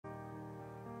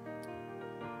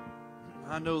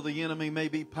I know the enemy may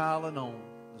be piling on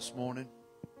this morning,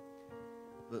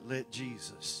 but let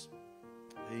Jesus,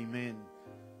 amen,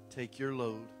 take your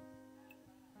load.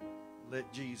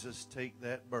 Let Jesus take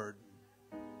that burden.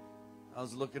 I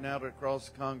was looking out across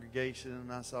the congregation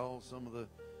and I saw some of the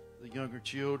younger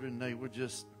children. They were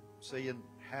just saying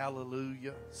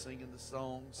hallelujah, singing the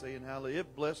song, saying hallelujah.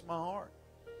 It blessed my heart.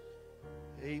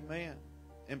 Amen.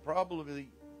 And probably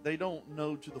they don't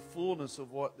know to the fullness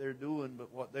of what they're doing,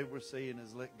 but what they were saying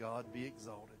is, let God be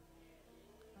exalted.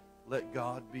 Let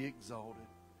God be exalted.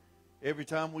 Every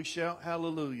time we shout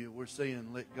hallelujah, we're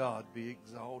saying, let God be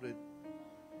exalted.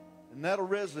 And that'll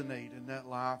resonate in that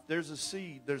life. There's a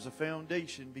seed, there's a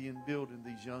foundation being built in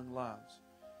these young lives.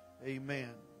 Amen.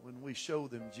 When we show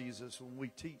them Jesus, when we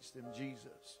teach them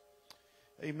Jesus.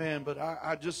 Amen. But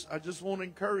I just want to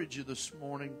encourage you this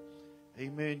morning.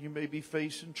 Amen. You may be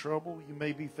facing trouble. You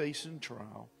may be facing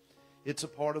trial. It's a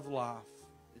part of life.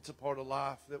 It's a part of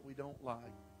life that we don't like.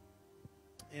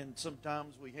 And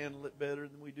sometimes we handle it better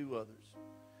than we do others.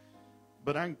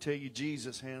 But I can tell you,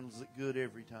 Jesus handles it good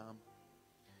every time.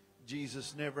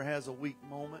 Jesus never has a weak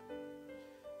moment.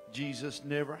 Jesus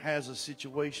never has a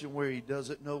situation where He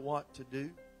doesn't know what to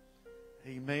do.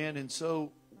 Amen. And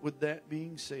so, with that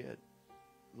being said,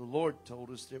 the Lord told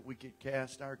us that we could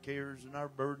cast our cares and our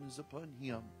burdens upon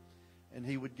Him, and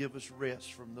He would give us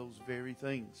rest from those very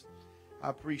things.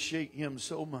 I appreciate Him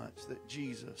so much that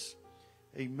Jesus,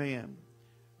 amen,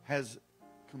 has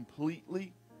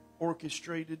completely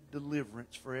orchestrated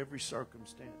deliverance for every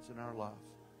circumstance in our life.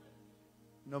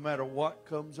 No matter what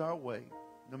comes our way,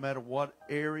 no matter what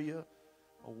area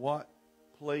or what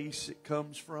place it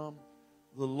comes from,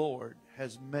 the Lord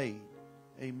has made,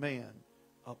 amen,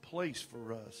 a place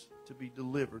for us to be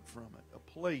delivered from it. A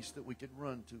place that we can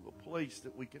run to. A place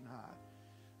that we can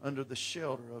hide under the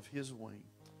shelter of His wing.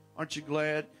 Aren't you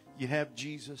glad you have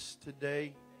Jesus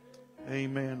today?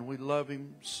 Amen. We love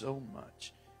Him so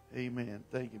much. Amen.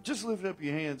 Thank Him. Just lift up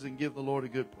your hands and give the Lord a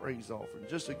good praise offering.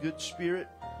 Just a good spirit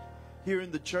here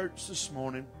in the church this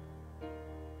morning.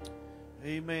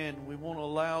 Amen. We want to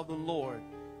allow the Lord,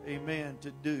 amen,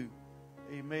 to do,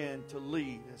 amen, to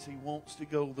lead as He wants to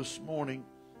go this morning.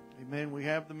 Amen. We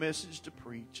have the message to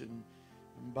preach, and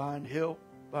by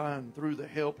and through the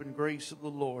help and grace of the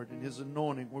Lord and His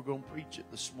anointing, we're going to preach it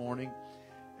this morning.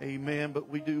 Amen. But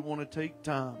we do want to take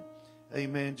time,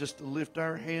 amen, just to lift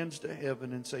our hands to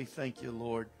heaven and say, thank you,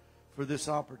 Lord, for this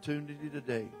opportunity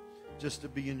today, just to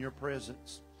be in your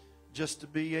presence. Just to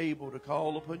be able to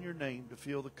call upon your name, to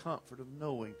feel the comfort of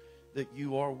knowing that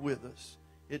you are with us.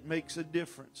 It makes a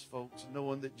difference, folks,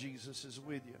 knowing that Jesus is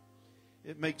with you.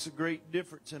 It makes a great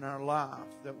difference in our life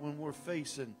that when we're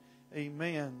facing,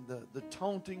 amen, the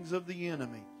tauntings of the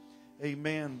enemy,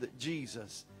 amen, that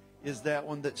Jesus is that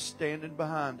one that's standing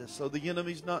behind us. So the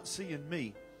enemy's not seeing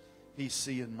me. He's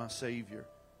seeing my Savior.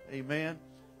 Amen.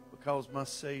 Because my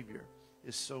Savior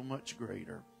is so much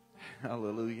greater.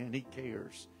 Hallelujah. And He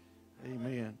cares.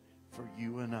 Amen. For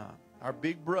you and I. Our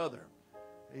big brother.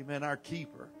 Amen. Our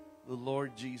keeper. The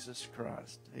Lord Jesus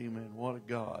Christ. Amen. What a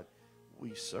God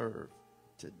we serve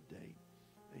today.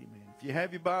 Amen. If you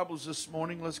have your Bibles this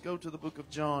morning, let's go to the book of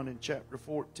John in chapter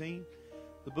 14.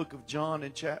 The book of John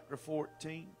in chapter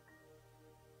 14.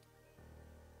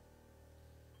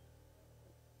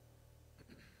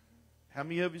 How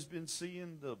many of you has been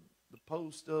seeing the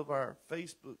post of our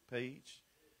Facebook page?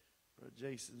 Brother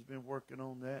Jason's been working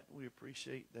on that. We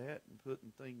appreciate that and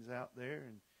putting things out there.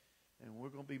 And we're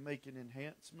going to be making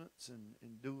enhancements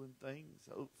and doing things,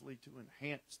 hopefully to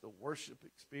enhance the worship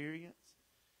experience.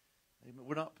 Amen.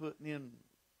 We're not putting in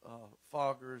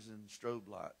foggers and strobe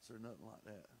lights or nothing like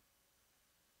that.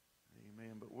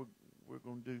 Amen. But we're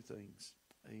going to do things.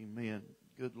 Amen.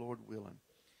 Good Lord willing.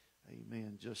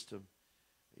 Amen. Just to,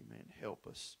 amen, help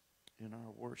us in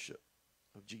our worship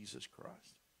of Jesus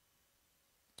Christ.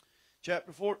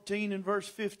 Chapter 14 and verse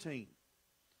 15.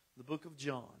 The book of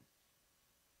John.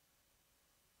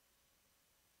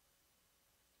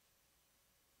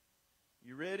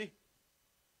 You ready?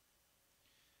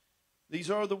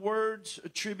 These are the words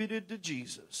attributed to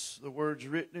Jesus. The words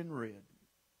written in red.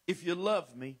 If you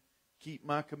love me, keep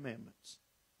my commandments.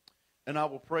 And I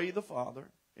will pray the Father,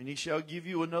 and He shall give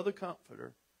you another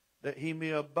comforter, that He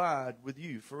may abide with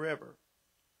you forever.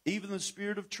 Even the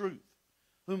Spirit of truth,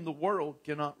 whom the world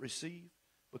cannot receive,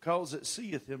 because it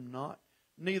seeth Him not,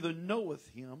 neither knoweth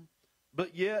Him,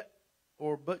 but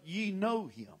ye know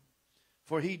Him,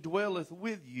 for He dwelleth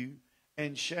with you,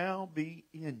 and shall be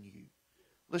in you.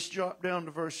 Let's drop down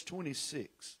to verse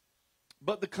 26.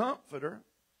 But the Comforter,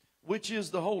 which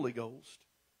is the Holy Ghost,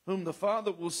 whom the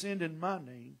Father will send in my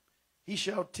name, He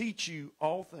shall teach you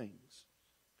all things,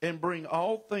 and bring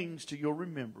all things to your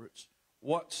remembrance,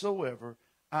 whatsoever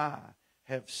I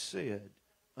have said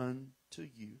unto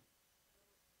you.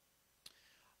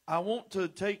 I want to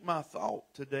take my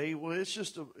thought today. Well, it's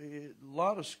just a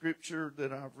lot of scripture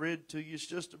that I've read to you. It's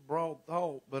just a broad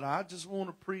thought, but I just want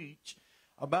to preach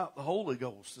about the Holy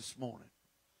Ghost this morning.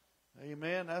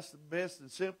 Amen. That's the best and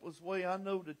simplest way I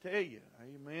know to tell you.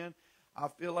 Amen. I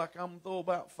feel like I'm going to throw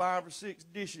about 5 or 6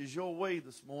 dishes your way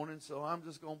this morning, so I'm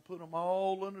just going to put them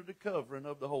all under the covering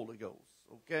of the Holy Ghost.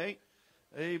 Okay?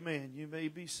 Amen. You may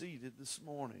be seated this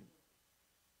morning.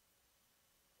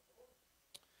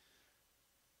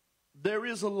 There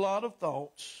is a lot of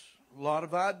thoughts, a lot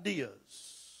of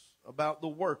ideas about the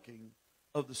working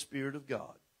of the Spirit of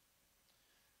God.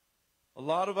 A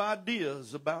lot of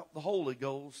ideas about the Holy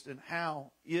Ghost and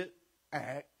how it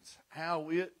acts, how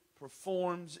it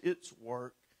performs its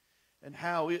work, and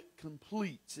how it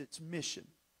completes its mission.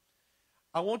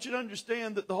 I want you to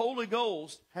understand that the Holy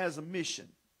Ghost has a mission,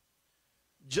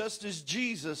 just as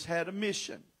Jesus had a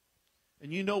mission.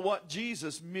 And you know what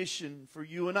Jesus' mission for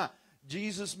you and I?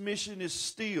 Jesus' mission is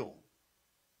still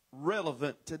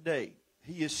relevant today.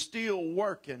 He is still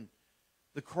working.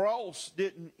 The cross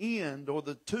didn't end, or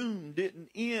the tomb didn't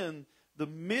end the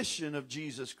mission of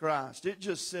Jesus Christ. It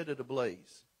just set it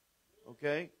ablaze.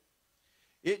 Okay?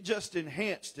 It just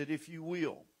enhanced it, if you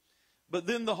will. But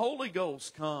then the Holy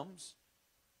Ghost comes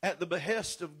at the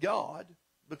behest of God,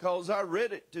 because I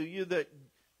read it to you that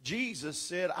Jesus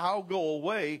said, I'll go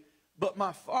away, but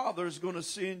my Father is going to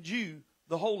send you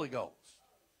the Holy Ghost.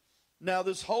 Now,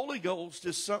 this Holy Ghost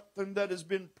is something that has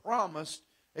been promised,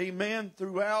 amen,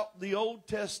 throughout the Old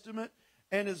Testament,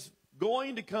 and is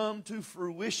going to come to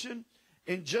fruition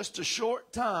in just a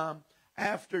short time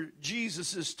after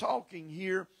Jesus is talking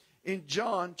here in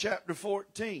John chapter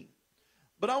 14.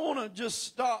 But I want to just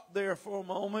stop there for a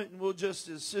moment, and we'll just,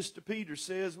 as Sister Peter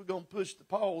says, we're going to push the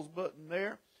pause button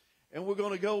there, and we're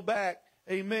going to go back,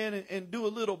 amen, and do a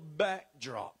little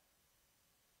backdrop.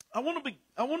 I want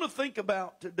to think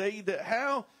about today that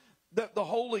how that the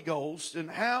Holy Ghost and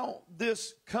how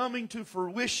this coming to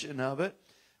fruition of it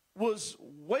was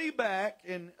way back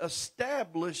and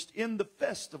established in the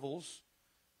festivals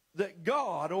that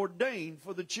God ordained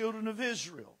for the children of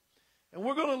Israel. And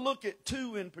we're going to look at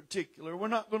 2 in particular. We're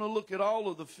not going to look at all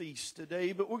of the feasts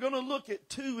today, but we're going to look at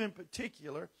 2 in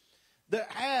particular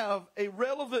that have a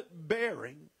relevant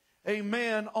bearing,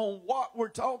 amen, on what we're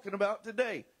talking about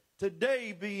today.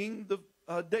 Today being the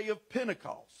day of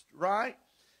Pentecost, right?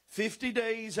 50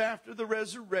 days after the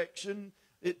resurrection,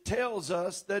 it tells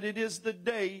us that it is the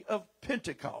day of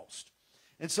Pentecost.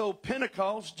 And so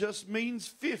Pentecost just means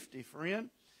 50, friend.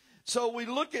 So we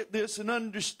look at this and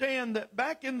understand that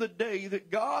back in the day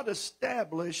that God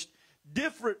established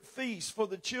different feasts for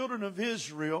the children of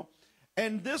Israel,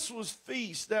 and this was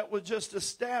feast that was just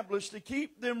established to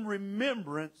keep them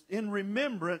in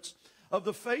remembrance of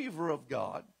the favor of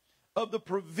God, of the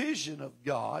provision of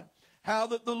God, how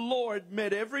that the Lord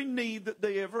met every need that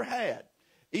they ever had,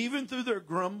 even through their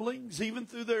grumblings, even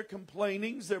through their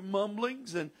complainings, their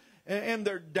mumblings, and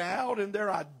their doubt and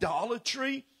their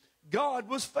idolatry. God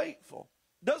was faithful.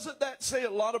 Doesn't that say a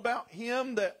lot about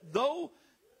Him, that though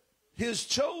His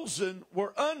chosen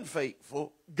were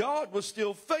unfaithful, God was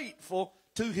still faithful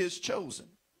to His chosen?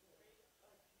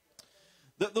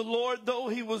 That the Lord, though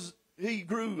He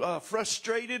grew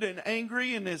frustrated and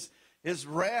angry, and His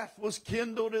wrath was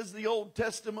kindled, as the Old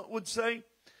Testament would say,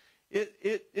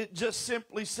 it just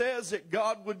simply says that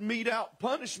God would mete out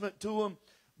punishment to them,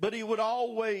 but He would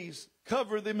always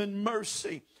cover them in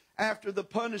mercy after the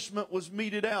punishment was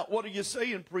meted out. What are you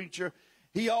saying, preacher?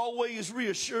 He always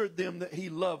reassured them that He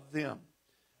loved them,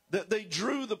 that they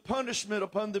drew the punishment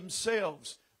upon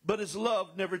themselves, but His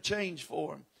love never changed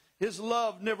for them. His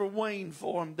love never waned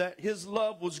for them, that His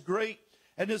love was great,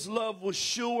 and His love was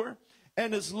sure,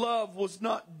 and His love was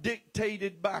not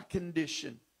dictated by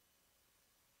condition.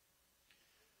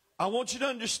 I want you to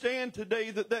understand today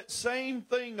that that same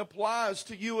thing applies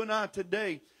to you and I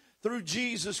today. Through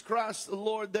Jesus Christ the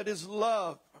Lord, that His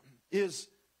love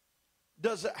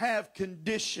doesn't have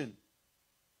condition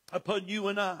upon you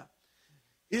and I.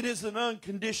 It is an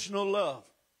unconditional love.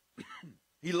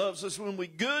 He loves us when we're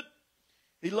good.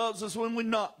 He loves us when we're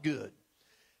not good.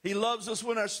 He loves us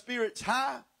when our spirit's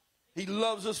high. He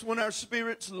loves us when our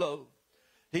spirit's low.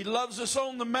 He loves us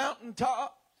on the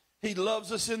mountaintop. He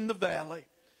loves us in the valley.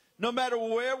 No matter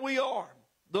where we are,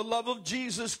 the love of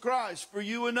Jesus Christ for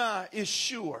you and I is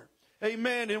sure.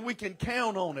 Amen. And we can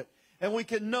count on it. And we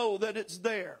can know that it's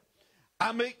there.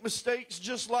 I make mistakes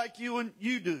just like you and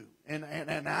you do. And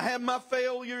I have my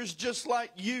failures just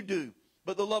like you do.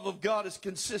 But the love of God is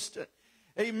consistent.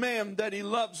 amen, that He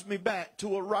loves me back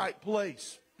to a right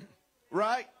place.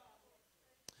 Right?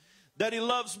 That He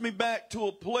loves me back to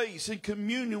a place in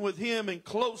communion with Him and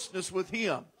closeness with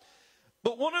Him.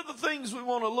 But one of the things we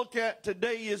want to look at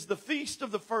today is the Feast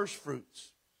of the First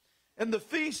Fruits. And the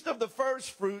Feast of the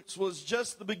First Fruits was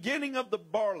just the beginning of the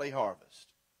barley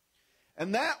harvest.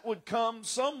 And that would come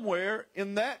somewhere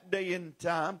in that day and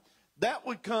time. That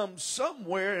would come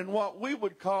somewhere in what we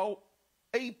would call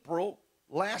April,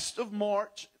 last of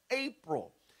March,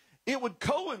 April. It would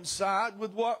coincide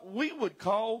with what we would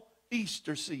call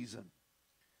Easter season.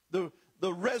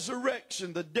 The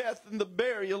resurrection, the death and the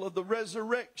burial of the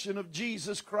resurrection of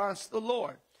Jesus Christ the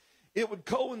Lord. It would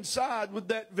coincide with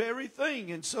that very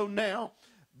thing. And so now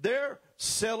they're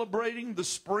celebrating the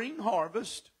spring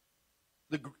harvest.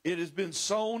 It has been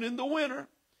sown in the winter,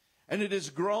 and it has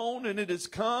grown, and it has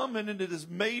come, and it has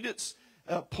made its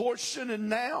portion. And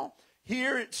now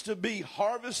here it's to be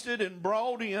harvested and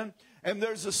brought in, and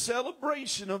there's a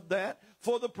celebration of that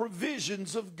for the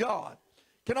provisions of God.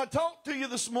 Can I talk to you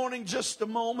this morning just a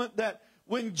moment that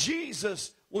when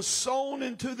Jesus was sown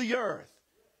into the earth,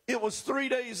 it was 3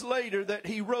 days later that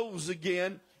He rose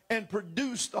again and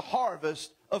produced the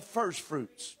harvest of first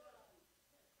fruits.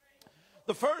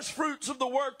 The first fruits of the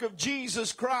work of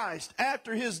Jesus Christ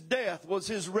after His death was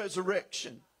His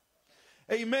resurrection.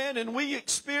 Amen. And we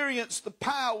experience the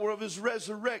power of His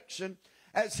resurrection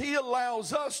as He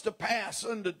allows us to pass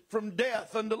from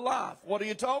death unto life. What are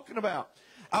you talking about?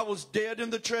 I was dead in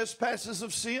the trespasses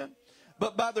of sin,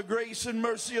 but by the grace and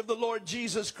mercy of the Lord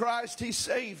Jesus Christ, He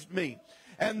saved me.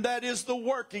 And that is the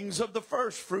workings of the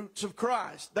first fruits of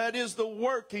Christ. That is the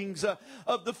workings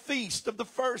of the feast of the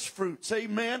first fruits.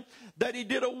 Amen. That He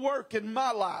did a work in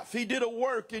my life. He did a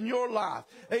work in your life.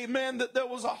 Amen. That there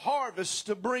was a harvest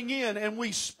to bring in, and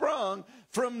we sprung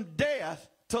from death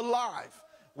to life.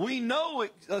 We know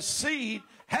a seed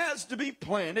has to be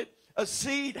planted. A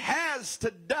seed has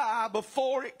to die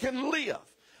before it can live.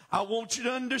 I want you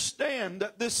to understand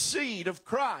that this seed of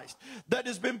Christ that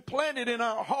has been planted in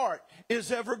our heart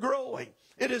is ever growing.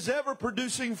 It is ever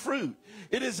producing fruit.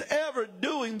 It is ever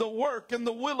doing the work and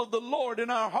the will of the Lord in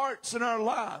our hearts and our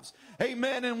lives.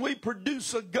 Amen. And we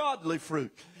produce a godly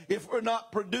fruit. If we're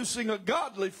not producing a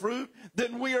godly fruit,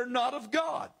 then we are not of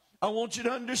God. I want you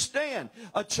to understand,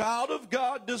 a child of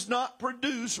God does not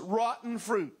produce rotten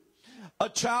fruit. A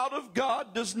child of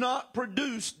God does not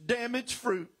produce damaged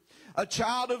fruit. A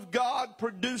child of God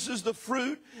produces the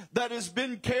fruit that has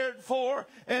been cared for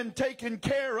and taken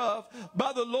care of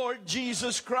by the Lord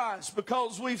Jesus Christ,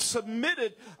 because we've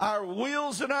submitted our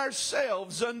wills and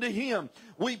ourselves unto Him.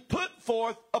 We put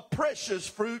forth a precious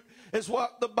fruit, is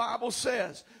what the Bible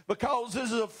says, because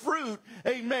this is a fruit,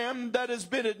 amen, that has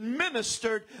been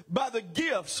administered by the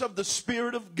gifts of the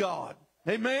Spirit of God.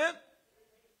 Amen.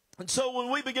 And so when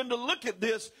we begin to look at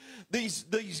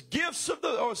these gifts of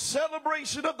or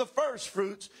celebration of the first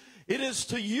fruits, it is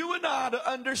to you and I to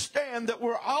understand that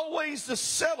we're always to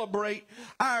celebrate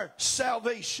our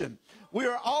salvation. We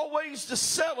are always to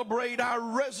celebrate our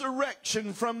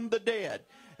resurrection from the dead.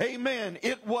 Amen.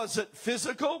 It wasn't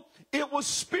physical. It was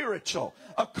spiritual.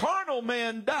 A carnal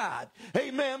man died.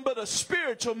 Amen. But a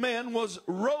spiritual man was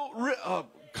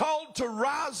called to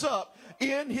rise up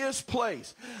in His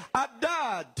place. I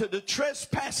died to the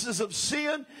trespasses of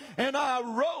sin, and I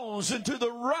rose into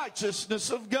the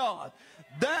righteousness of God.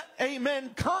 That,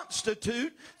 amen,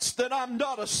 constitutes that I'm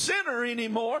not a sinner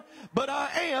anymore, but I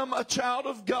am a child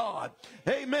of God.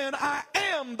 Amen. I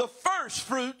am the first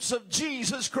fruits of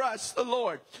Jesus Christ the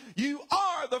Lord. You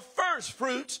are the first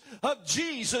fruits of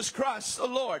Jesus Christ the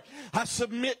Lord. I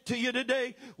submit to you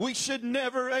today, we should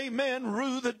never, amen,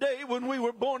 rue the day when we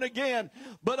were born again,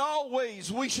 but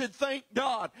always we should thank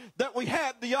God that we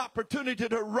had the opportunity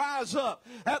to rise up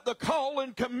at the call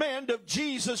and command of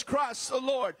Jesus Christ the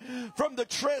Lord, from the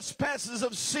trespasses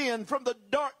of sin, from the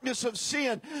darkness of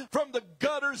sin, from the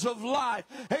gutters of life,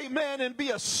 amen, and be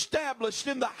established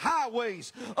in the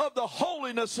highways of the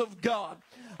holiness of God.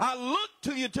 I look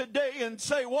to you today and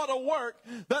say, what a work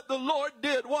that the Lord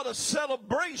did. What a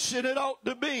celebration it ought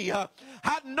to be. I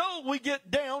know we get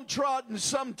downtrodden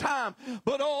sometime,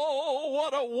 but oh,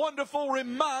 what a wonderful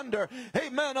reminder,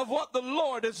 amen, of what the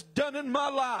Lord has done in my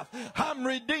life. I'm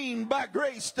redeemed by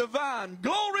grace divine.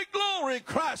 Glory, glory,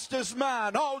 Christ is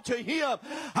mine. All to Him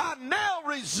I now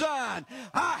resign.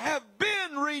 I have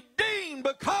been redeemed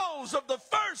because of the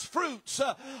first fruits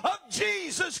of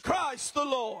Jesus Christ the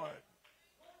Lord.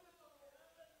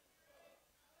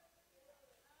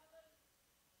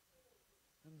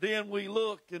 Then we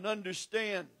look and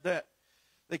understand that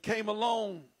they came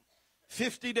along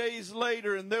 50 days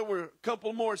later, and there were a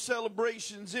couple more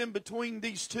celebrations in between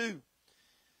these two.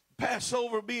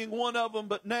 Passover being one of them,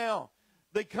 but now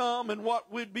they come, and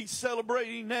what we'd be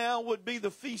celebrating now would be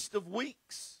the Feast of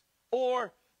Weeks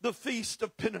or the Feast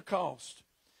of Pentecost.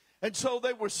 And so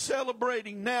they were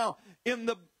celebrating now in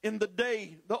the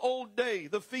day, the old day,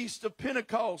 the Feast of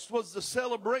Pentecost was the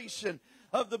celebration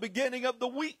of the beginning of the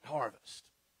wheat harvest.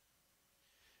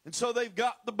 And so they've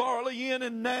got the barley in,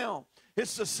 and now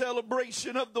it's the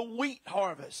celebration of the wheat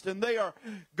harvest. And they are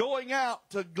going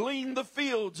out to glean the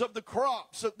fields of the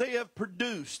crops that they have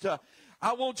produced.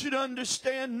 I want you to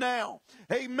understand now,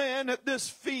 amen, at this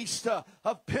feast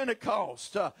of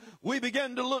Pentecost, we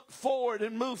begin to look forward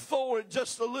and move forward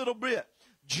just a little bit.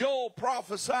 Joel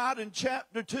prophesied in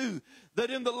chapter 2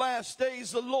 that in the last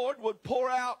days the Lord would pour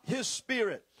out His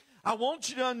Spirit. I want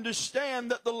you to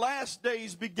understand that the last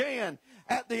days began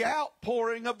at the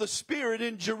outpouring of the Spirit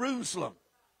in Jerusalem.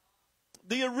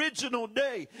 The original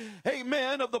day,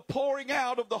 amen, of the pouring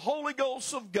out of the Holy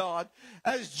Ghost of God,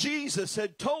 as Jesus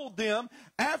had told them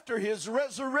after His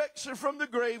resurrection from the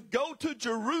grave, go to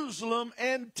Jerusalem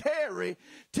and tarry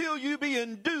till you be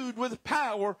endued with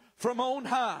power from on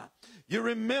high. You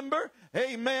remember,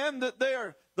 amen, that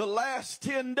the last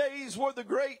 10 days were the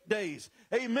great days.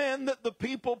 Amen, that the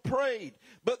people prayed,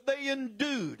 but they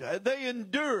endured,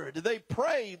 they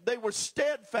prayed, they were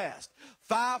steadfast.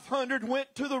 500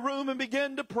 went to the room and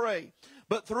began to pray,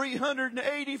 but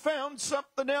 380 found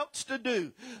something else to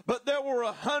do. But there were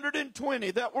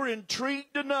 120 that were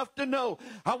intrigued enough to know,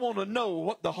 I want to know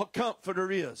what the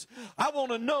Comforter is. I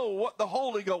want to know what the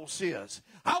Holy Ghost is.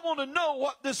 I want to know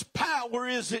what this power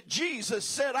is that Jesus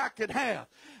said I could have.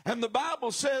 And the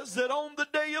Bible says that on the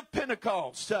day of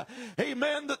Pentecost,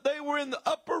 amen, that they were in the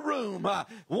upper room,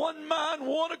 one mind,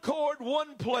 one accord,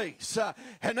 one place.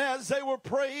 And as they were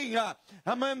praying,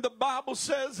 amen, the Bible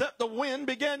says that the wind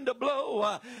began to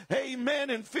blow,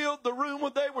 amen, and filled the room where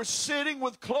they were sitting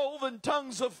with cloven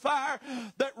tongues of fire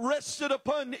that rested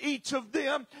upon each of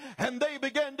them. And they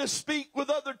began to speak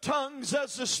with other tongues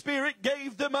as the Spirit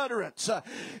gave them utterance.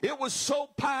 It was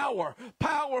so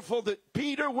powerful that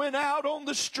Peter went out on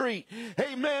the street,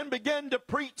 amen, began to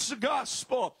preach the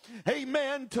gospel,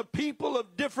 amen, to people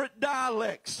of different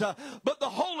dialects. But the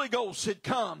Holy Ghost had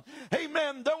come,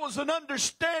 amen. There was an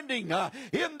understanding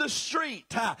in the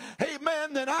street,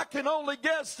 amen, that I can only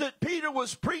guess that Peter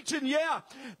was preaching, yeah,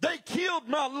 they killed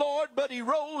my Lord, but He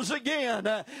rose again,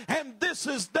 and this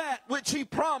is that which He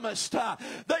promised.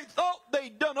 They thought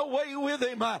they'd done away with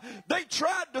Him. They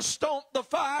tried to stomp the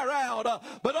fire out,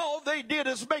 but all they did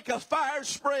is make a fire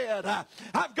spread.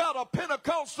 I've got a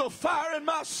Pentecostal fire in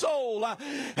my soul,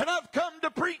 and I've come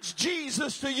to preach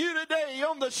Jesus to you today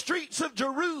on the streets of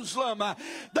Jerusalem,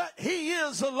 that He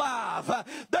is alive,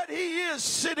 that He is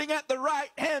sitting at the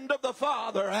right hand of the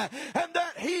Father, and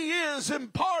that He is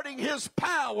imparting His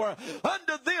power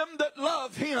unto them that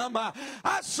love Him.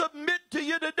 I submit to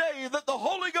you today that the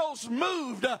Holy Ghost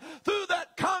moved through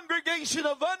that congregation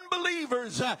of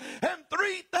unbelievers, and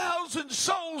 3,000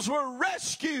 souls were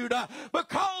rescued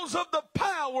because of the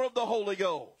power of the Holy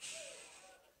Ghost.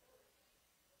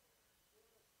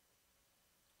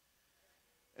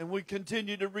 And we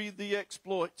continue to read the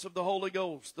exploits of the Holy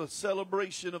Ghost, the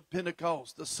celebration of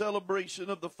Pentecost, the celebration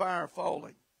of the fire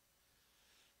falling.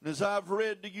 And as I've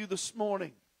read to you this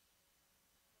morning,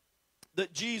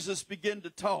 that Jesus began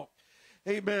to talk,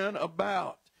 amen,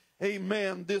 about,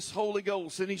 amen, this Holy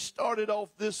Ghost. And He started off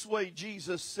this way.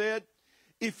 Jesus said,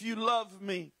 if you love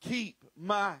me, keep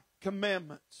my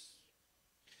commandments.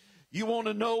 You want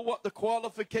to know what the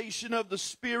qualification of the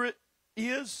Spirit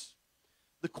is?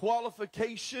 The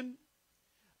qualification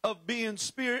of being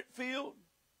Spirit-filled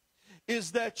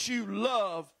is that you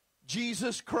love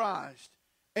Jesus Christ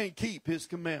and keep His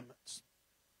commandments.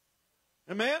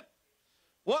 Amen?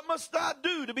 What must I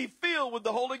do to be filled with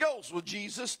the Holy Ghost? Well,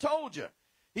 Jesus told you.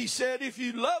 He said, if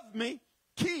you love me,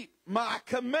 keep my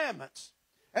commandments.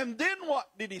 And then what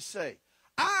did He say?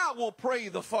 I will pray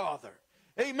the Father.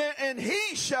 Amen. And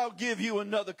He shall give you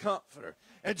another comforter.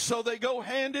 And so they go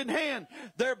hand in hand.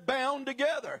 They're bound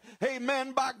together.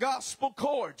 Amen. By gospel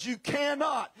cords. You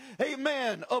cannot,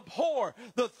 amen, abhor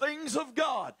the things of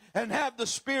God and have the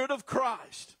Spirit of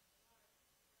Christ.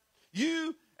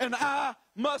 You and I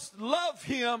must love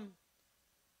Him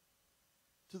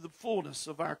to the fullness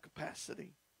of our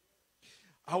capacity.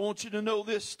 I want you to know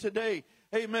this today.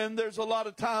 Amen. There's a lot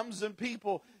of times when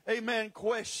people, amen,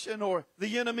 question, or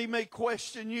the enemy may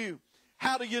question you.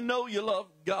 How do you know you love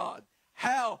God?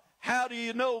 How do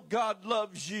you know God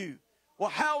loves you? Well,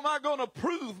 how am I going to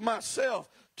prove myself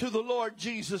to the Lord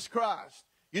Jesus Christ?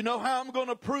 You know how I'm going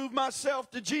to prove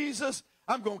myself to Jesus?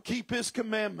 I'm going to keep His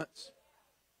commandments.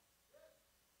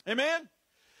 Amen?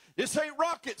 This ain't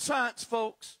rocket science,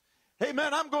 folks.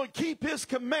 Amen. I'm going to keep His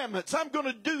commandments. I'm going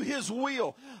to do His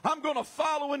will. I'm going to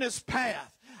follow in His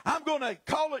path. I'm going to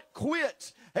call it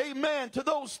quits, amen, to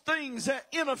those things that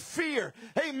interfere,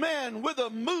 amen, with the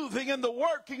moving and the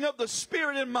working of the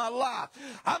Spirit in my life.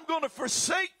 I'm going to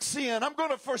forsake sin. I'm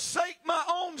going to forsake my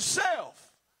own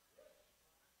self.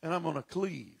 And I'm going to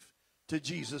cleave to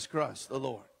Jesus Christ the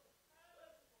Lord.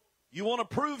 You want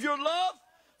to prove your love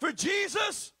for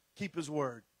Jesus? Keep His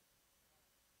word.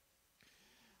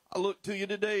 I look to you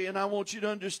today, and I want you to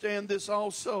understand this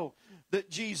also, that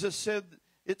Jesus said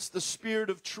it's the Spirit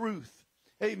of truth,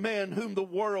 amen, whom the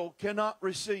world cannot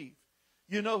receive.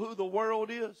 You know who the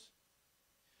world is?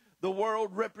 The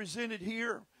world represented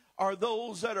here are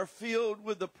those that are filled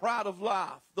with the pride of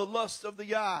life, the lust of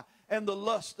the eye, and the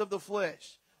lust of the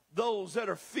flesh. Those that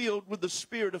are filled with the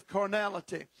spirit of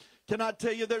carnality. Can I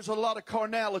tell you there's a lot of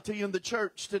carnality in the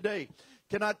church today?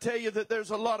 Can I tell you that there's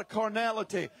a lot of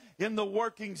carnality in the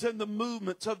workings and the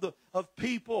movements of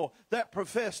people that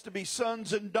profess to be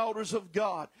sons and daughters of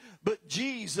God? But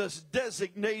Jesus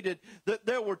designated that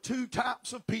there were two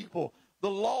types of people, the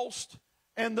lost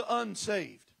and the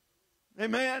unsaved.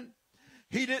 Amen?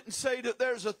 He didn't say that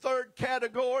there's a third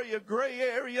category, a gray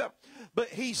area, but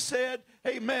He said,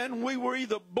 amen, we were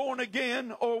either born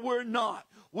again or we're not.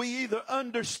 We either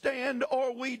understand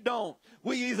or we don't.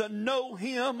 We either know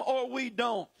Him or we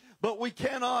don't. But we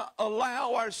cannot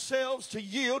allow ourselves to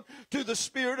yield to the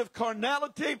spirit of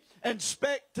carnality and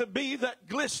expect to be that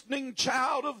glistening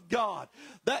child of God.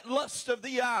 That lust of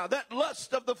the eye, that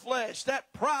lust of the flesh,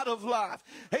 that pride of life.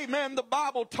 Amen. The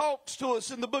Bible talks to us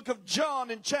in the book of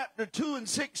John in chapter 2 and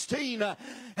 16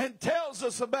 and tells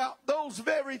us about those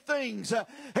very things.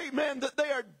 Amen. That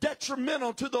they are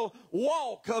detrimental to the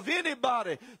walk of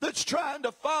anybody that's trying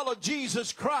to follow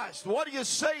Jesus Christ. What are you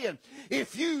saying?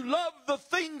 If you love the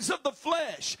things of the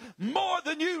flesh more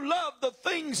than you love the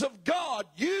things of God,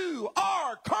 you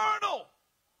are carnal.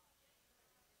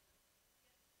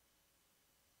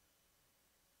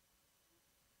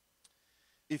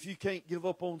 If you can't give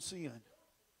up on sin,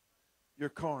 you're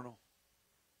carnal.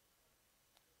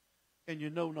 And you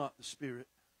know not the Spirit.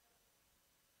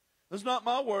 Those are not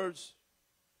my words.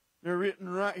 They're written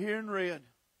right here in red.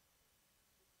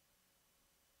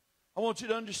 I want you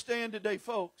to understand today,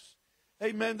 folks,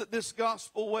 amen, that this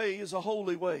gospel way is a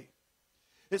holy way.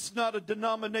 It's not a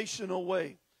denominational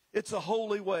way. It's a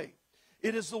holy way.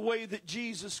 It is the way that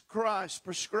Jesus Christ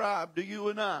prescribed to you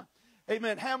and I.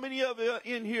 Amen. How many of you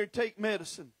in here take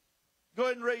medicine? Go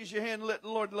ahead and raise your hand and let the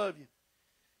Lord love you.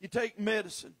 You take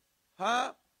medicine.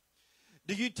 Huh?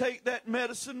 Do you take that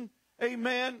medicine,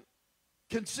 amen,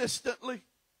 consistently?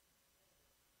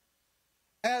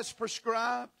 As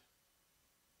prescribed?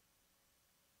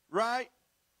 Right?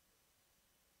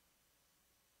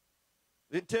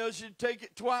 It tells you to take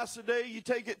it twice a day. You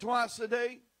take it twice a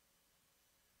day.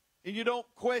 And you don't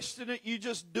question it. You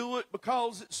just do it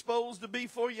because it's supposed to be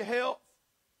for your health.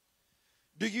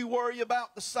 Do you worry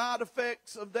about the side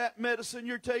effects of that medicine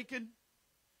you're taking?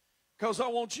 Because I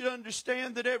want you to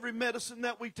understand that every medicine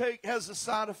that we take has a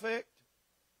side effect.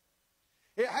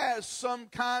 It has some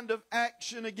kind of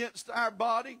action against our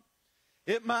body.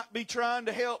 It might be trying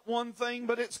to help one thing,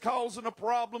 but it's causing a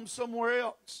problem somewhere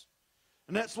else.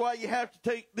 And that's why you have to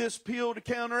take this pill to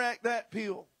counteract that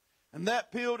pill. And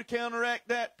that pill to counteract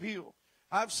that pill.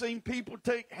 I've seen people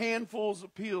take handfuls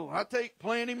of pills. I take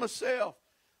plenty myself.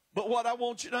 But what I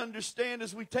want you to understand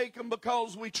is we take them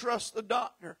because we trust the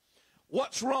doctor.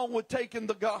 What's wrong with taking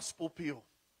the gospel pill?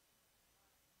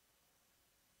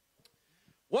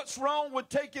 What's wrong with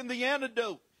taking the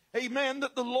antidote, amen,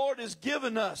 that the Lord has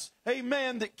given us,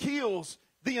 amen, that kills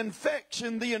the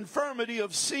infection, the infirmity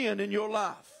of sin in your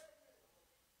life?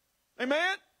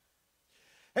 Amen?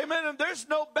 Amen. And there's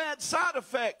no bad side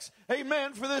effects,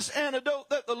 amen, for this antidote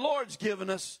that the Lord's given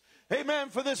us. Amen.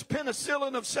 For this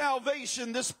penicillin of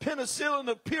salvation, this penicillin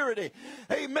of purity,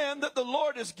 amen, that the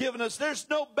Lord has given us. There's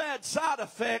no bad side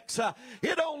effects.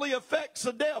 It only affects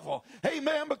the devil.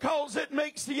 Amen. Because it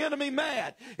makes the enemy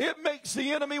mad. It makes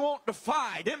the enemy want to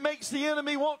fight. It makes the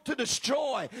enemy want to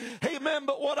destroy. Amen.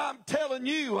 But what I'm telling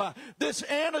you, this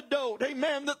antidote,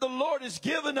 amen, that the Lord has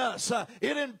given us,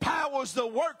 it empowers the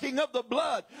working of the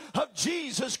blood of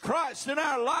Jesus Christ in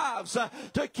our lives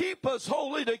to keep us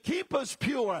holy, to keep us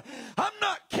pure. I'm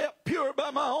not kept pure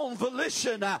by my own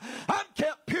volition. I'm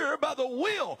kept pure by the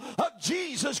will of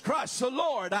Jesus Christ the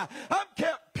Lord. I'm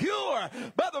kept pure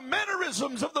by the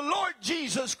mannerisms of the Lord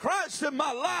Jesus Christ in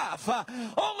my life,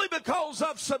 only because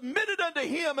I've submitted unto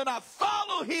Him and I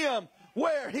follow Him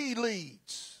where He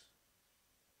leads.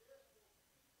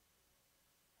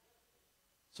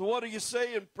 So what are you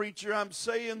saying, preacher? I'm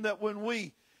saying that when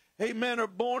we, amen, are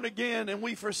born again and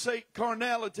we forsake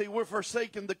carnality, we're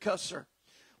forsaking the cusser.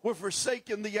 We're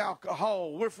forsaking the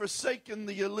alcohol. We're forsaking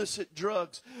the illicit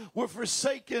drugs. We're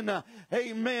forsaking,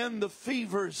 amen, the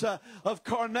fevers of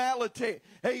carnality.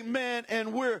 Amen.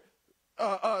 And we're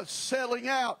selling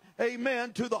out,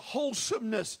 amen, to the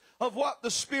wholesomeness of what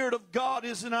the Spirit of God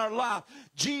is in our life.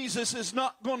 Jesus is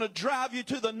not going to drive you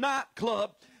to the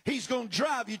nightclub. He's going to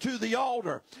drive you to the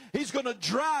altar. He's going to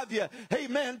drive you,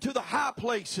 amen, to the high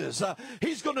places.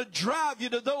 He's going to drive you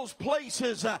to those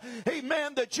places,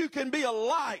 amen, that you can be a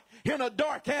light in a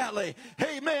dark alley.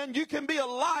 Amen. You can be a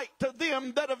light to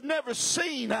them that have never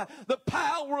seen the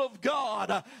power of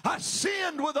God. I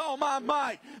sinned with all my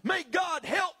might. May God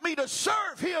help me to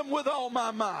serve Him with all my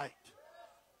might.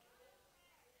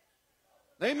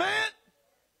 Amen.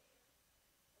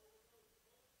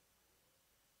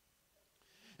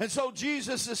 And so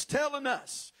Jesus is telling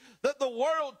us that the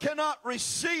world cannot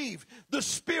receive the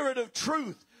Spirit of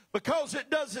truth because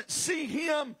it doesn't see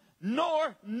Him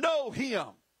nor know Him.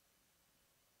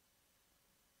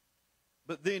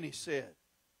 But then He said,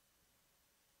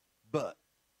 but.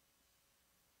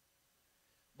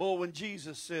 Boy, when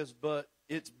Jesus says but,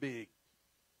 it's big.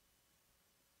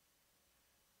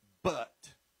 But.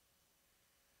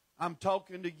 I'm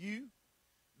talking to you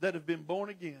that have been born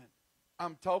again.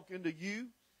 I'm talking to you,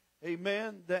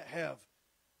 amen, that have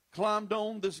climbed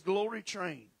on this glory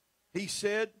train. He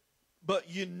said, but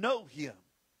you know Him.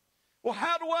 Well,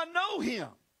 how do I know Him?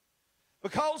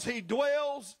 Because He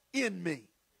dwells in me.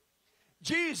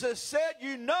 Jesus said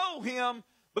you know Him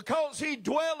because He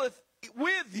dwelleth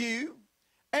with you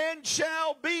and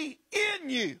shall be in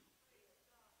you.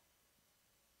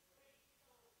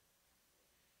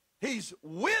 He's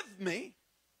with me.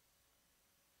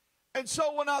 And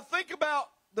so when I think about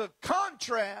the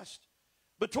contrast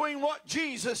between what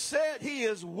Jesus said, He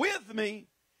is with me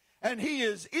and He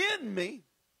is in me,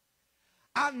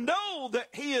 I know that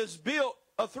He has built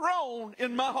a throne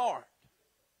in my heart.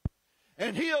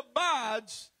 And He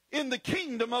abides in the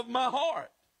kingdom of my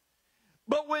heart.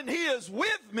 But when He is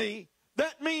with me,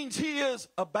 that means He is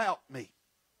about me.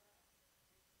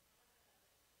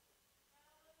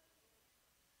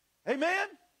 Amen?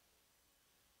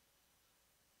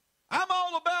 I'm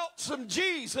all about some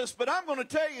Jesus, but I'm going to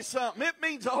tell you something. It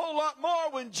means a whole lot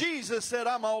more when Jesus said,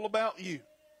 I'm all about you.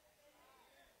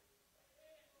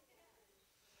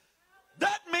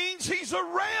 That means He's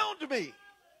around me.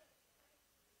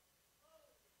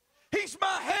 He's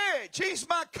my hedge. He's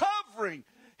my covering.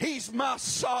 He's my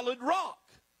solid rock.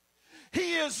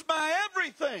 He is my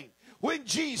everything. When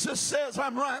Jesus says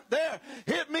I'm right there,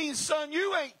 it means, son,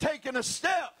 you ain't taking a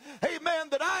step, amen,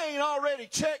 that I ain't already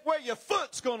checked where your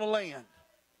foot's going to land.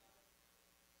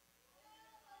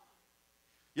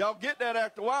 Y'all get that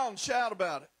after a while and shout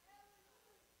about it.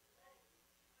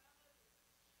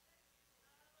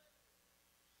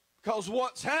 Because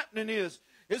what's happening is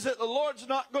that the Lord's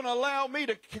not going to allow me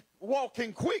to walk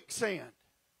in quicksand.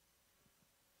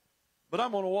 But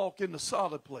I'm going to walk in the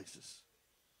solid places.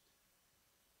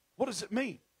 What does it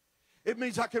mean? It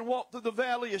means I can walk through the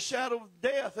valley of shadow of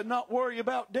death and not worry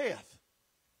about death.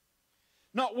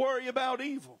 Not worry about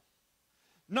evil.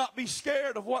 Not be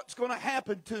scared of what's going to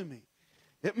happen to me.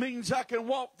 It means I can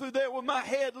walk through there with my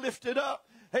head lifted up.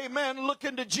 Amen.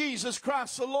 Looking to Jesus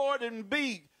Christ the Lord and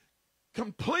be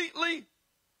completely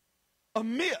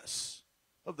amiss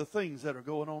of the things that are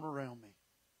going on around me.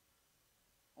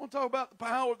 I want to talk about the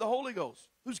power of the Holy Ghost.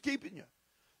 Who's keeping you?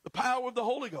 The power of the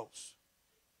Holy Ghost.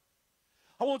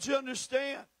 I want you to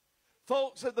understand,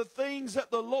 folks, that the things that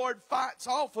the Lord fights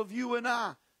off of you and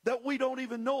I that we don't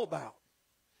even know about.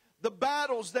 The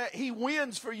battles that He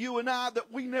wins for you and I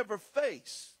that we never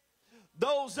face.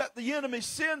 Those that the enemy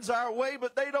sends our way,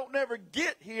 but they don't never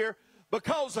get here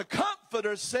because the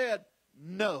Comforter said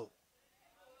no.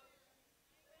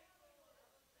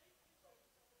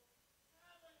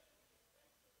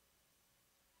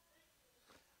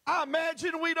 I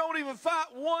imagine we don't even fight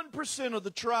 1% of the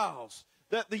trials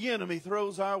that the enemy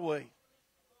throws our way.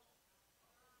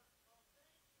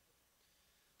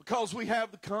 Because we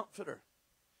have the Comforter.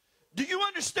 Do you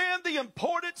understand the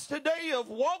importance today of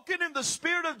walking in the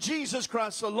Spirit of Jesus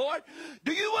Christ the Lord?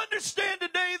 Do you understand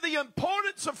today the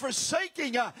importance of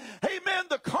forsaking, amen,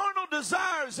 the carnal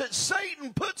desires that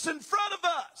Satan puts in front of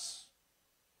us?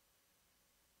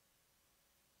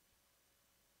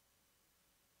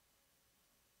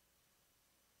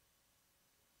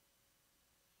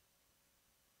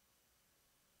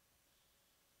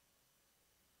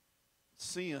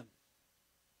 Sin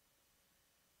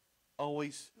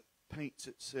always paints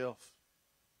itself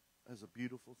as a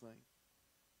beautiful thing.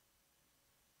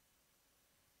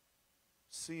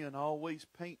 sin always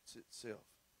paints itself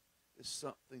as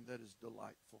something that is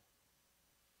delightful.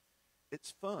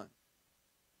 It's fun.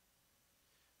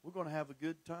 We're going to have a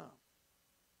good time.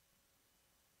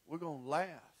 We're going to laugh.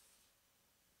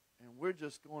 And we're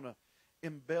just going to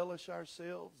embellish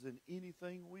ourselves in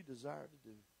anything we desire to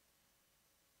do.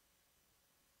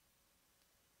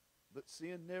 But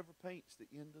sin never paints the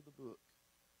end of the book.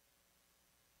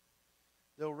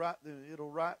 It'll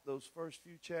write those first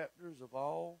few chapters of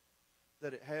all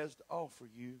that it has to offer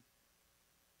you,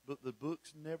 but the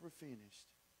book's never finished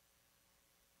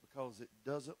because it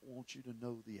doesn't want you to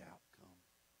know the outcome.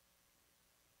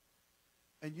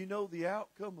 And you know the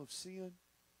outcome of sin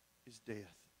is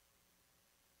death.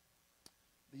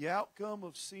 The outcome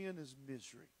of sin is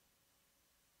misery.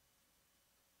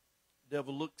 The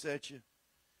devil looks at you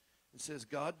and says,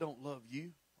 God don't love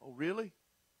you. Oh, really?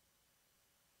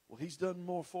 Well, he's done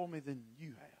more for me than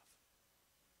you have.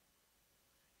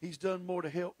 He's done more to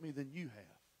help me than you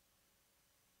have.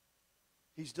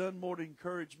 He's done more to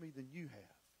encourage me than you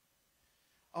have.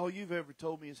 All you've ever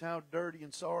told me is how dirty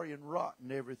and sorry and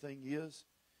rotten everything is.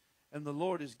 And the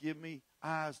Lord has given me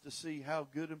eyes to see how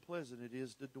good and pleasant it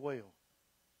is to dwell,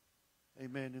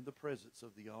 amen, in the presence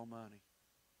of the Almighty.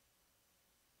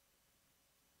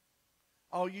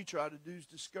 All you try to do is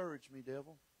discourage me,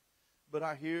 devil. But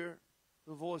I hear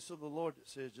the voice of the Lord that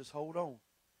says, just hold on.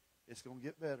 It's going to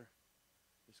get better.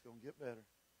 It's going to get better.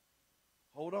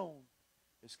 Hold on.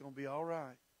 It's going to be all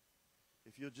right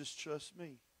if you'll just trust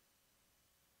me.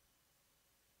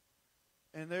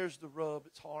 And there's the rub.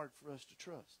 It's hard for us to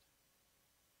trust.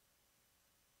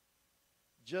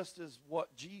 Just as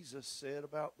what Jesus said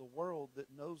about the world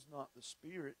that knows not the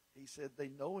Spirit, he said they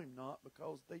know him not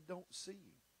because they don't see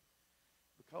him,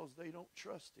 because they don't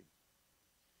trust him,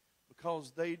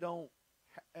 because they don't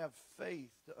have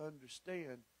faith to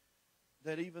understand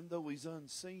that even though he's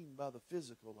unseen by the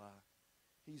physical eye,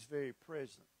 he's very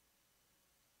present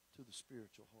to the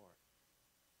spiritual heart.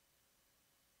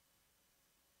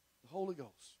 The Holy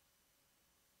Ghost.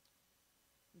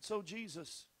 And so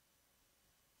Jesus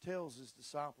tells his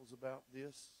disciples about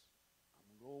this. I'm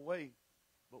going to go away,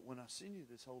 but when I send you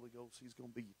this Holy Ghost, he's going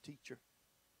to be your teacher.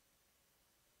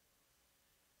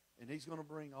 And he's going to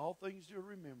bring all things to your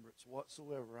remembrance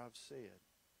whatsoever I've said.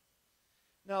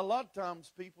 Now, a lot of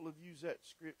times people have used that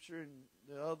scripture and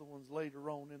the other ones later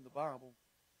on in the Bible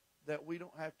that we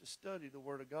don't have to study the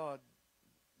Word of God.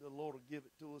 The Lord will give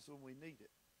it to us when we need it.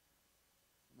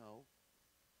 No.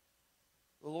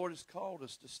 The Lord has called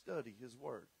us to study his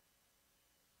Word.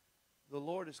 The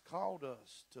Lord has called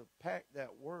us to pack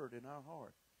that Word in our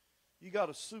heart. You got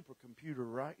a supercomputer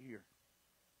right here.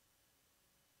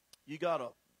 You got a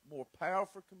more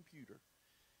powerful computer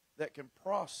that can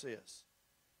process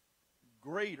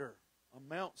greater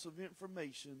amounts of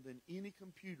information than any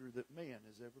computer that man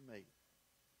has ever made.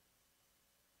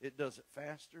 It does it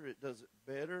faster, it does it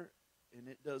better, and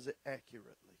it does it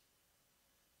accurately.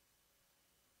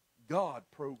 God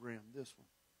programmed this one.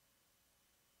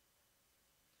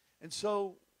 And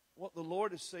so, what the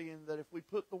Lord is saying, that if we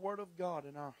put the Word of God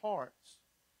in our hearts,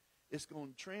 it's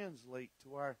going to translate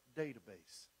to our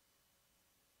database.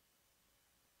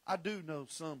 I do know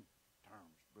some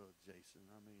terms, Brother Jason.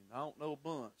 I mean, I don't know a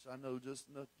bunch. I know just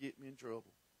enough to get me in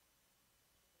trouble.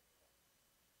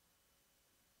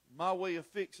 My way of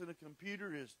fixing a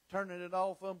computer is turning it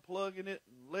off, unplugging it,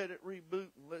 and let it reboot,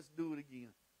 and let's do it again.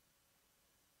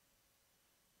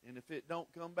 And if it don't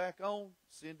come back on,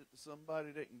 send it to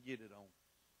somebody that can get it on.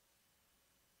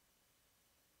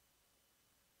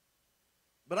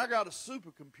 But I got a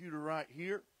supercomputer right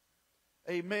here.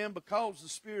 Amen. Because the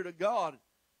Spirit of God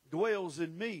dwells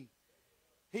in me,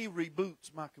 he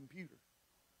reboots my computer.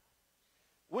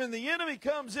 When the enemy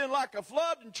comes in like a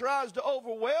flood and tries to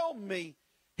overwhelm me,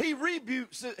 he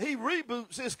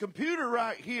reboots his computer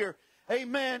right here.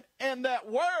 Amen. And that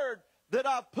word that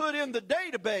I've put in the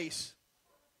database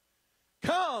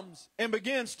comes and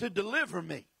begins to deliver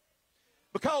me,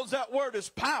 because that word is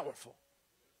powerful.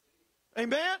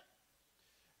 Amen?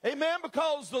 Amen?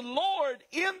 Because the Lord,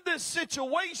 in this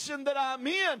situation that I'm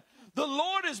in, the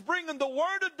Lord is bringing the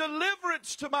word of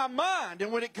deliverance to my mind.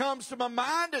 And when it comes to my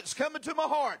mind, it's coming to my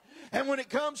heart. And when it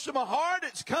comes to my heart,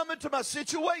 it's coming to my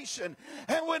situation.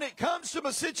 And when it comes to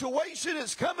my situation,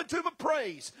 it's coming to my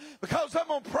praise. Because I'm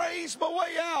going to praise my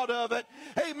way out of it.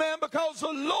 Amen. Because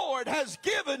the Lord has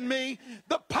given me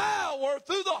the power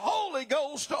through the Holy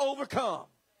Ghost to overcome.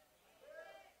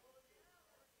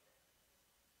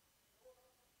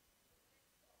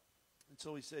 And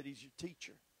so he said he's your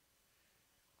teacher.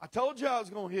 I told you I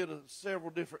was going to hit several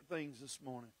different things this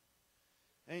morning.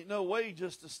 Ain't no way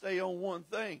just to stay on one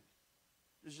thing.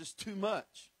 There's just too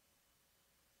much.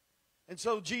 And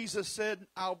so Jesus said,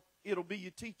 it'll be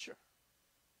your teacher.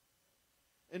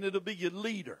 And it'll be your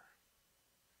leader.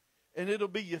 And it'll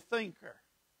be your thinker.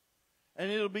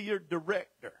 And it'll be your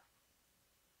director.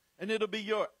 And it'll be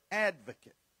your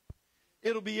advocate.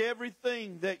 It'll be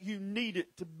everything that you need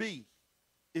it to be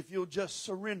if you'll just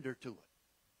surrender to it.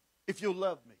 If you'll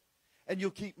love me. And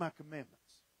you'll keep my commandments.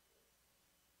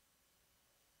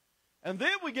 And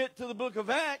then we get to the book of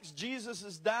Acts. Jesus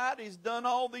has died. He's done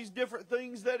all these different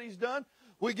things that he's done.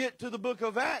 We get to the book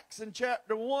of Acts in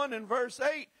chapter 1 and verse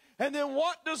 8. And then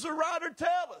what does the writer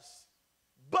tell us?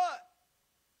 But,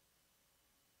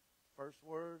 first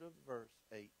word of verse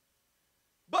 8.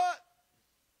 But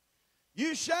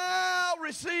you shall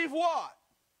receive what?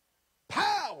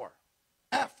 Power.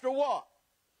 After what?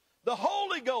 The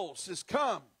Holy Ghost has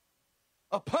come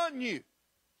upon you.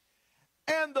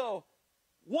 And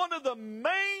one of the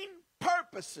main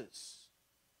purposes,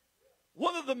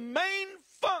 one of the main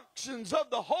functions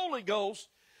of the Holy Ghost,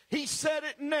 he said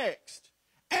it next.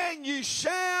 And you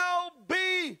shall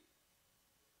be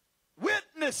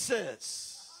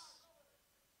witnesses.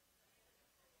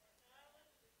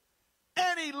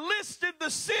 And he listed the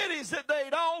cities that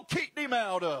they'd all kicked him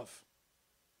out of.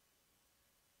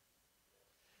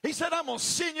 He said, I'm going to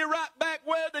send you right back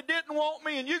where they didn't want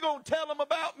me, and you're going to tell them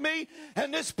about me,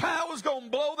 and this power's going to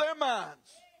blow their minds.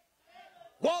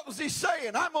 What was he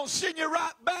saying? I'm going to send you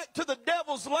right back to the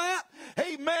devil's lap.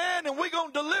 Amen. And we're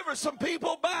going to deliver some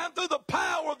people by and through the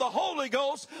power of the Holy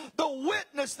Ghost, the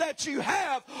witness that you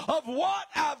have of what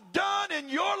I've done in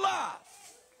your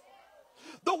life.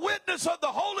 The witness of the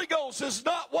Holy Ghost is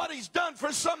not what he's done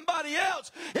for somebody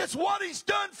else. It's what he's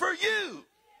done for you.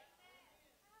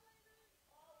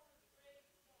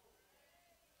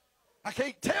 I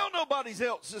can't tell nobody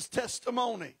else's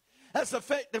testimony as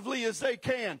effectively as they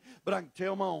can, but I can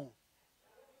tell my own.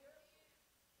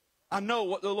 I know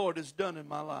what the Lord has done in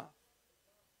my life.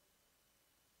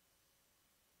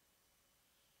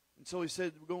 And so he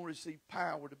said we're going to receive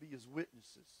power to be his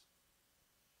witnesses.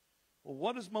 Well,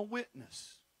 what is my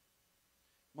witness?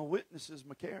 My witness is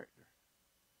my character.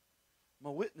 My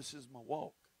witness is my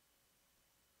walk.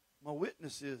 My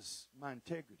witness is my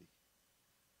integrity.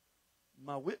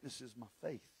 My witness is my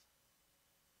faith.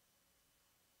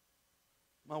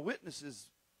 My witness is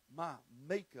my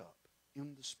makeup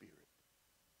in the Spirit.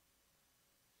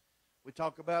 We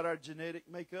talk about our genetic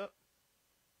makeup.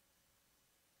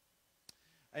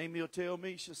 Amy will tell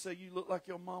me, she'll say, you look like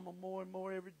your mama more and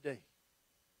more every day.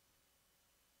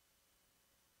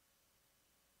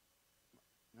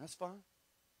 That's fine.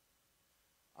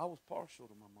 I was partial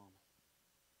to my mama.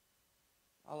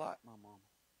 I like my mama.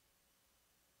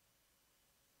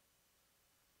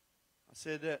 I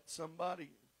said that to somebody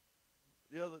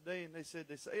the other day, and they say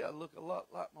I look a lot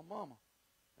like my mama,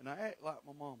 and I act like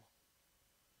my mama.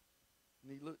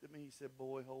 And he looked at me, he said,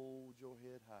 boy, hold your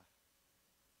head high.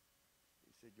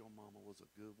 He said, your mama was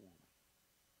a good woman.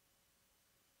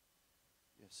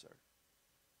 Yes, sir.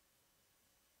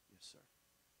 Yes, sir.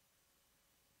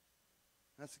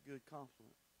 That's a good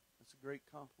compliment. That's a great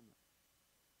compliment.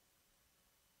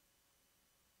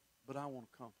 But I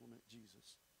want to compliment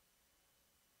Jesus.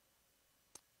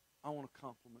 I want to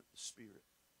compliment the Spirit.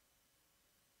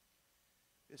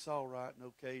 It's all right and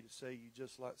okay to say you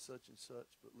just like such and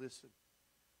such, but listen,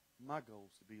 my goal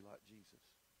is to be like Jesus.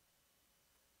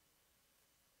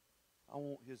 I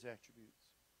want his attributes.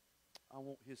 I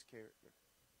want his character.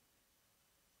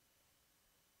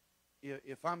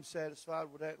 If I'm satisfied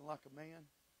with acting like a man,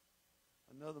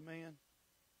 another man,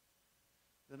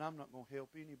 then I'm not going to help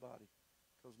anybody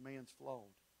because man's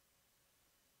flawed.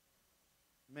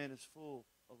 Man is full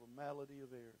of a malady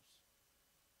of errors.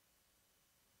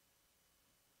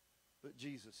 But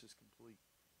Jesus is complete.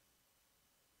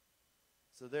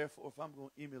 So therefore, if I'm going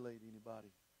to emulate anybody,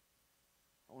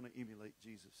 I want to emulate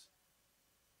Jesus.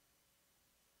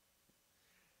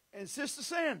 And Sister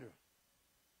Sandra,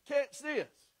 catch this.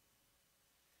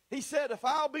 He said, if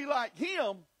I'll be like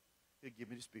him, he'll give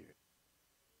me the Spirit.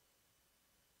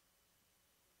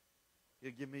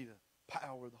 He'll give me the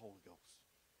power of the Holy Ghost.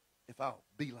 If I'll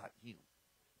be like him.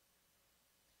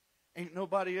 Ain't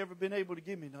nobody ever been able to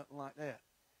give me nothing like that.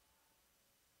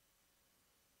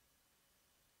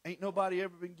 Ain't nobody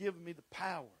ever been giving me the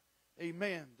power,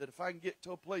 amen, that if I can get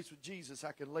to a place with Jesus,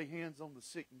 I can lay hands on the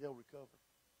sick and they'll recover.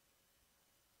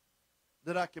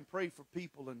 That I can pray for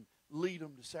people and lead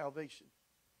them to salvation.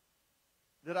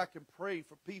 That I can pray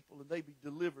for people and they be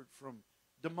delivered from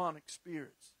demonic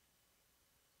spirits.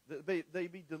 That they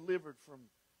be delivered from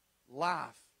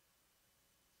life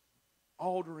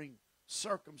altering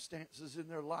circumstances in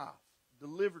their life,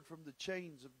 delivered from the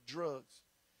chains of drugs,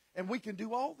 And we can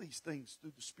do all these things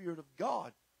through the Spirit of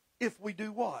God if we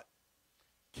do what?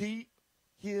 Keep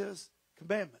His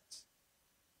commandments.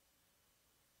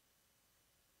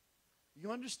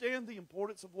 You understand the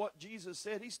importance of what Jesus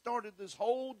said? He started this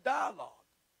whole dialogue.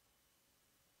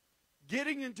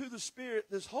 Getting into the Spirit,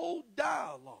 this whole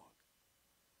dialogue,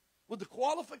 with the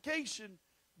qualification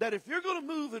that if you're going to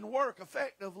move and work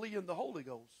effectively in the Holy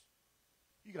Ghost,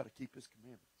 you got to keep His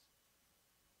commandments.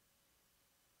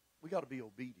 We got to be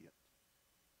obedient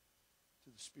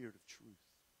to the Spirit of truth.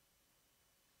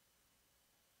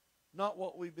 Not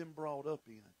what we've been brought up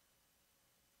in.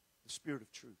 The Spirit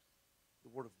of truth. The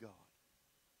Word of God.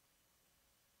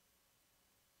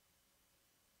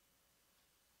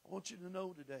 I want you to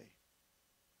know today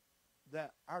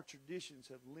that our traditions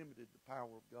have limited the power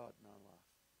of God in our life.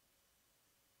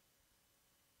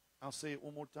 I'll say it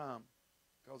one more time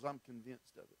because I'm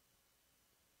convinced of it.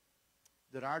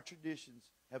 That our traditions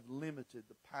have limited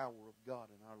the power of God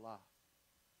in our life.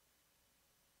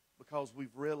 Because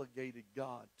we've relegated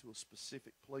God to a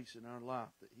specific place in our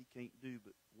life that He can't do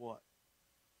but what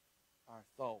our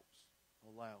thoughts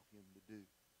allow Him to do.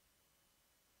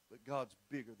 But God's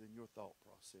bigger than your thought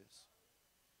process.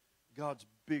 God's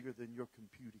bigger than your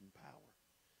computing power.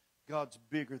 God's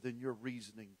bigger than your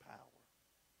reasoning power.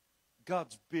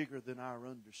 God's bigger than our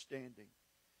understanding.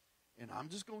 And I'm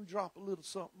just going to drop a little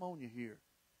something on you here.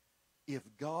 If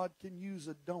God can use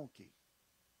a donkey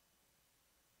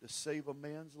to save a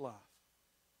man's life,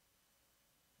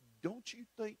 don't you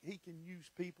think He can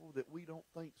use people that we don't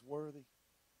think's worthy?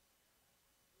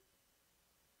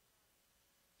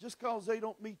 Just because they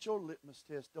don't meet your litmus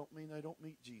test don't mean they don't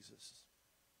meet Jesus'.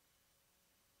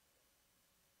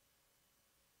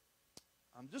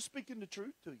 I'm just speaking the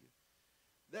truth to you.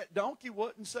 That donkey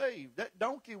wasn't saved. That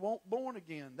donkey wasn't born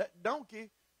again. That donkey,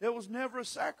 there was never a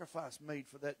sacrifice made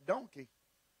for that donkey.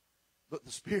 But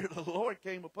the Spirit of the Lord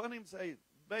came upon him and said,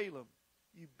 Balaam,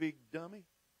 you big dummy.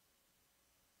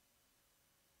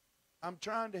 I'm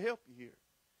trying to help you here.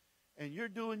 And you're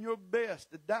doing your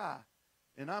best to die.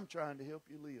 And I'm trying to help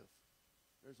you live.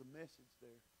 There's a message there.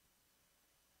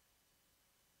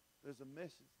 There's a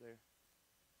message there.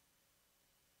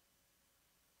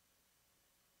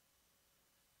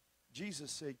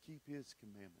 Jesus said, keep His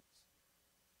commandments.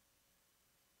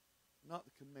 Not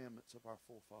the commandments of our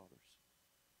forefathers.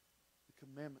 The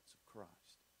commandments of Christ.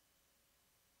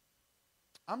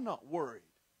 I'm not worried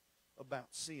about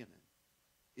sinning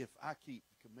if I keep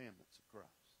the commandments of Christ.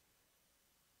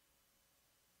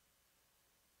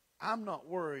 I'm not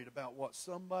worried about what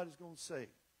somebody's going to say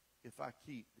if I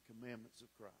keep the commandments of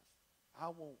Christ. I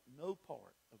want no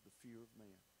part of the fear of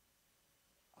man.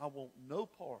 I want no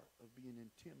part of being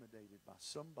intimidated by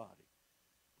somebody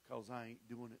because I ain't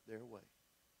doing it their way.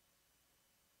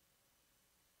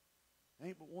 There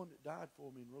ain't but one that died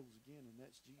for me and rose again, and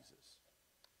that's Jesus.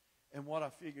 And what I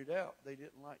figured out, they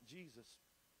didn't like Jesus.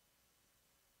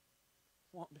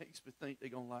 What makes me think they're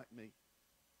going to like me?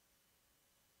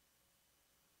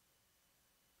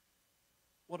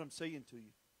 What I'm saying to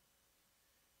you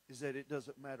is that it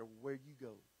doesn't matter where you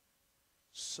go,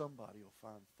 somebody will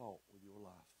find fault with your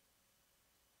life.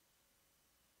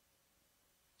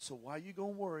 So why are you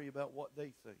going to worry about what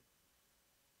they think?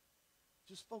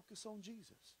 Just focus on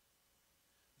Jesus.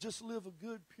 Just live a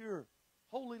good, pure,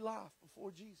 holy life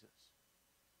before Jesus.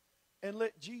 And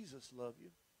let Jesus love you.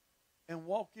 And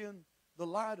walk in the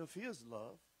light of His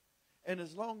love. And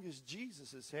as long as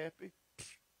Jesus is happy,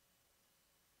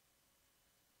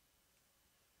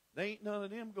 there ain't none of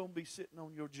them going to be sitting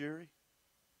on your jury.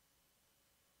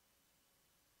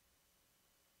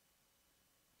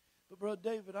 But Brother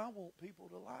David, I want people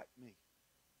to like me.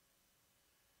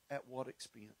 At what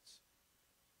expense?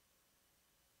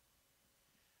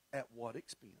 At what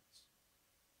expense?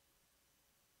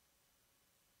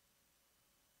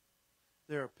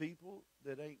 There are people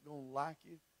that ain't going to like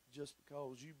you just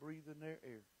because you breathe in their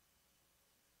air.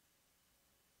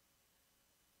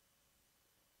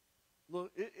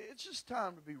 Look, it's just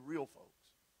time to be real,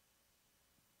 folks.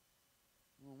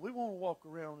 We want to walk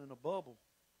around in a bubble.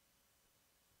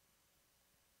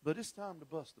 But it's time to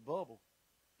bust the bubble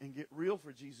and get real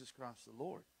for Jesus Christ the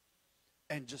Lord.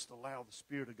 And just allow the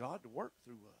Spirit of God to work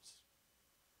through us.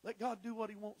 Let God do what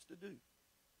He wants to do.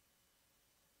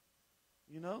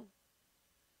 You know?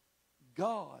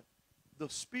 God, the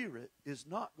Spirit, is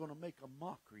not going to make a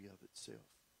mockery of itself.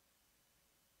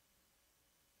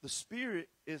 The Spirit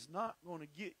is not going to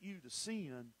get you to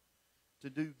sin to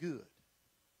do good.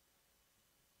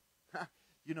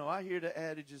 You know, I hear the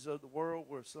adages of the world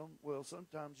where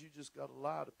sometimes you just got to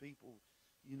lie to people,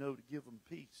 you know, to give them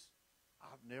peace.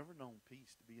 I've never known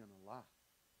peace to be in a lie.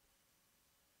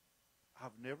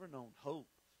 I've never known hope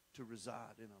to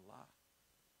reside in a lie.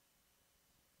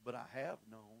 But I have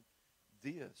known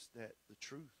this, that the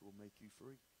truth will make you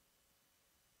free.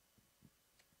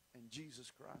 And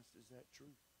Jesus Christ is that truth.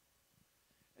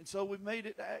 And so we've made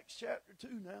it to Acts chapter 2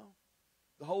 now.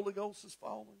 The Holy Ghost is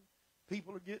falling.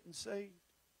 People are getting saved.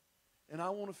 And I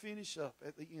want to finish up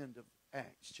at the end of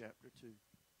Acts chapter 2.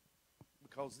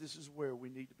 Because this is where we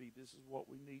need to be. This is what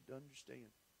we need to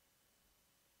understand.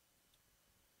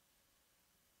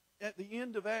 At the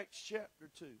end of Acts chapter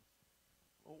 2,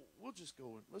 well, we'll just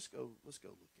go and let's go look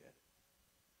at it.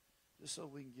 Just so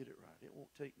we can get it right. It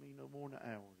won't take me no more than an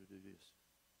hour to do this.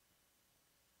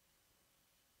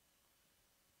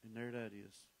 And there that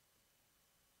is.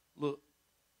 Look.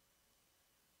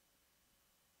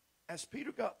 As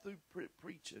Peter got through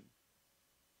preaching,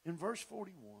 in verse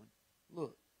 41,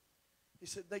 look. He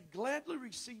said, they gladly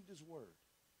received his word.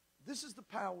 This is the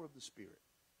power of the Spirit.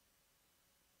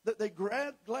 That they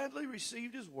gladly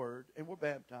received his word and were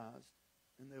baptized.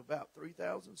 And there were about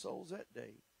 3,000 souls that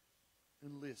day.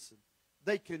 And listen,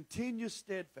 they continued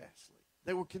steadfastly.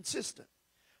 They were consistent.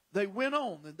 They went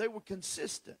on and they were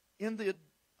consistent in the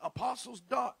apostles'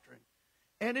 doctrine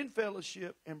and in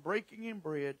fellowship and breaking in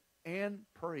bread and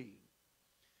praying.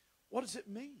 What does it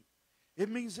mean? It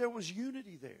means there was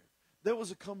unity there. There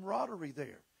was a camaraderie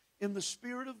there in the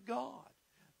Spirit of God.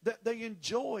 That they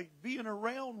enjoyed being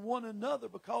around one another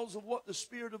because of what the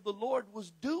Spirit of the Lord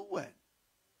was doing.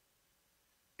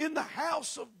 In the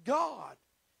house of God,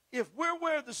 if we're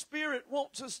where the Spirit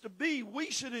wants us to be, we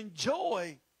should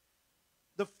enjoy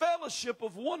the fellowship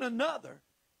of one another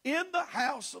in the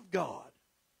house of God.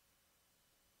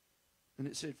 And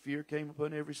it said fear came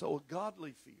upon every soul, a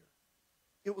godly fear.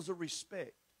 It was a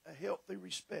respect, a healthy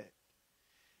respect.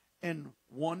 And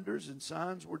wonders and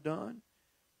signs were done,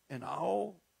 and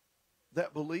all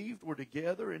that believed were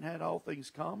together and had all things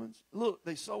common. Look,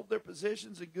 they sold their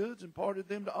possessions and goods and parted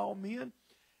them to all men,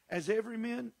 as every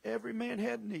man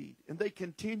had need. And they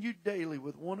continued daily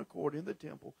with one accord in the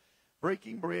temple,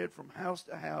 breaking bread from house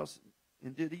to house,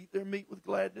 and did eat their meat with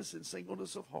gladness and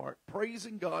singleness of heart,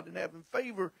 praising God and having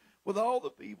favor with all the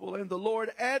people. And the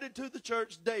Lord added to the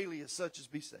church daily as such as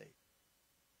be saved.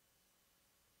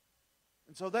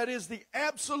 And so that is the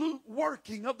absolute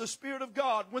working of the Spirit of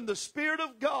God. When the Spirit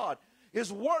of God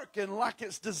is working like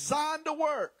it's designed to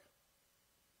work,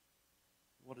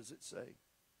 what does it say?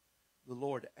 The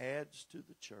Lord adds to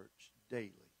the church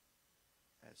daily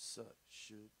as such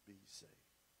should be saved.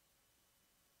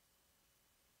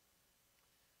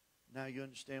 Now you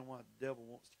understand why the devil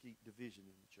wants to keep division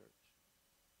in the church.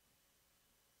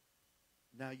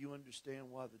 Now you understand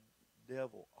why the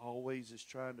devil always is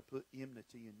trying to put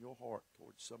enmity in your heart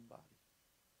towards somebody.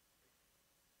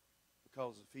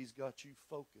 Because if he's got you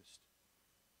focused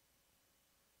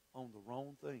on the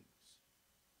wrong things,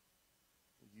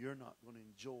 you're not going to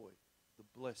enjoy the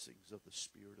blessings of the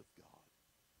Spirit of God.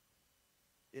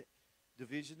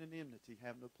 Division and enmity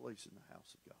have no place in the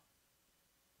house of God.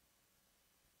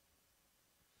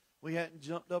 We hadn't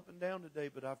jumped up and down today,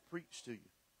 but I've preached to you.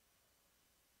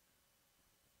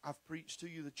 I've preached to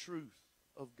you the truth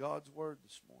of God's Word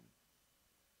this morning.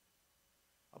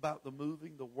 About the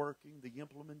moving, the working, the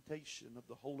implementation of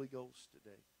the Holy Ghost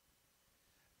today.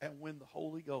 And when the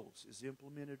Holy Ghost is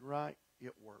implemented right,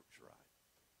 it works right.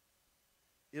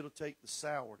 It'll take the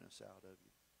sourness out of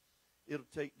you. It'll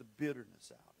take the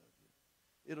bitterness out of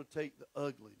you. It'll take the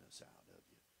ugliness out of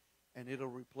you. And it'll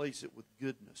replace it with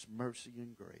goodness, mercy,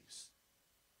 and grace.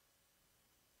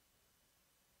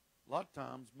 A lot of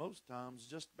times, most times,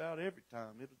 just about every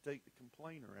time, it'll take the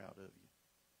complainer out of you.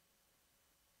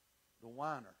 The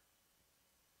whiner.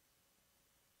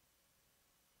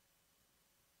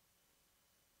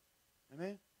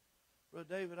 Amen? Brother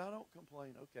David, I don't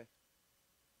complain. Okay.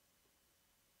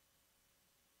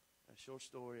 That's your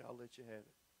story. I'll let you have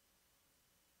it.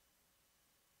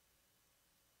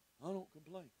 I don't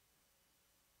complain.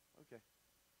 Okay.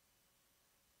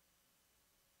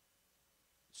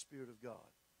 The Spirit of God,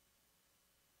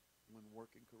 when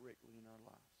working correctly in our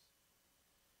lives,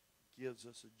 gives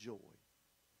us a joy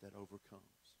that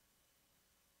overcomes.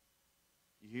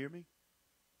 You hear me?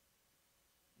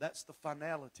 That's the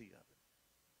finality of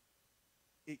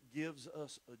it. It gives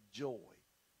us a joy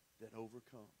that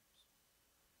overcomes.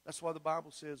 That's why the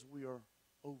Bible says we are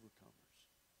overcomers,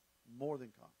 more than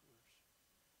conquerors.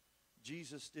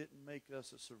 Jesus didn't make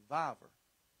us a survivor.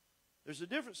 There's a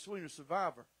difference between a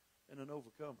survivor and an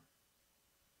overcomer.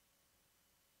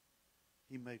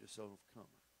 He made us an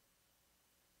overcomer.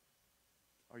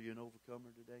 Are you an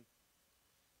overcomer today?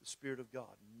 The Spirit of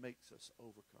God makes us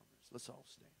overcomers. Let's all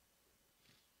stand.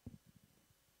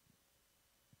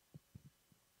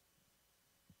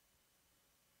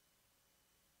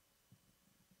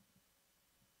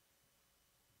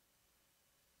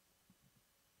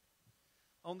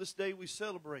 On this day we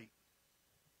celebrate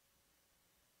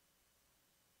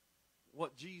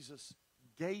what Jesus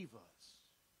gave us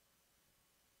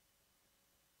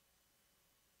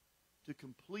to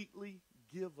completely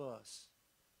give us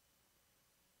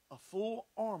a full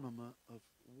armament of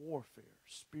warfare,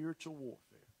 spiritual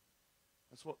warfare.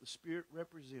 That's what the Spirit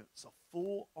represents, a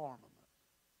full armament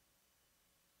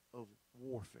of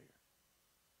warfare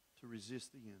to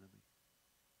resist the enemy.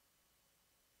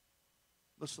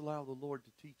 Let's allow the Lord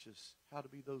to teach us how to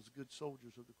be those good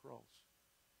soldiers of the cross,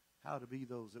 how to be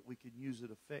those that we can use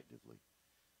it effectively,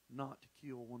 not to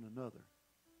kill one another,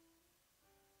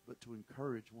 but to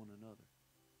encourage one another,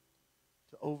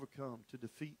 to overcome, to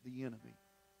defeat the enemy,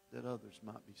 that others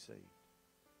might be saved.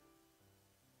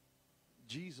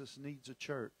 Jesus needs a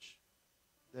church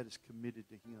that is committed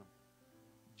to Him.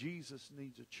 Jesus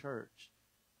needs a church,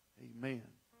 amen,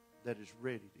 that is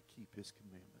ready to keep His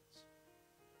commandments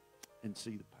and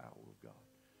see the power of God.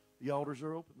 The altars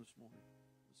are open this morning.